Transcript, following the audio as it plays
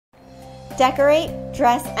Decorate,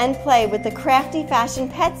 dress, and play with the Crafty Fashion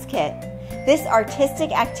Pets Kit. This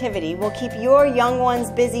artistic activity will keep your young ones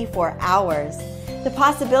busy for hours. The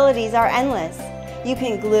possibilities are endless. You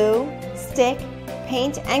can glue, stick,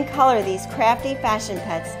 paint, and color these crafty fashion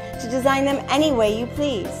pets to design them any way you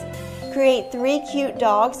please. Create 3 cute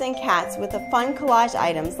dogs and cats with the fun collage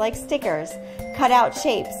items like stickers, cutout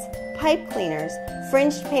shapes, pipe cleaners,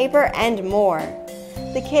 fringed paper, and more.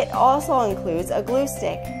 The kit also includes a glue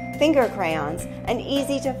stick, finger crayons, and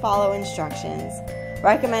easy-to-follow instructions.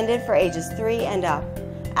 Recommended for ages 3 and up.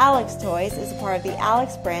 Alex Toys is a part of the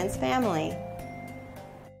Alex Brands family.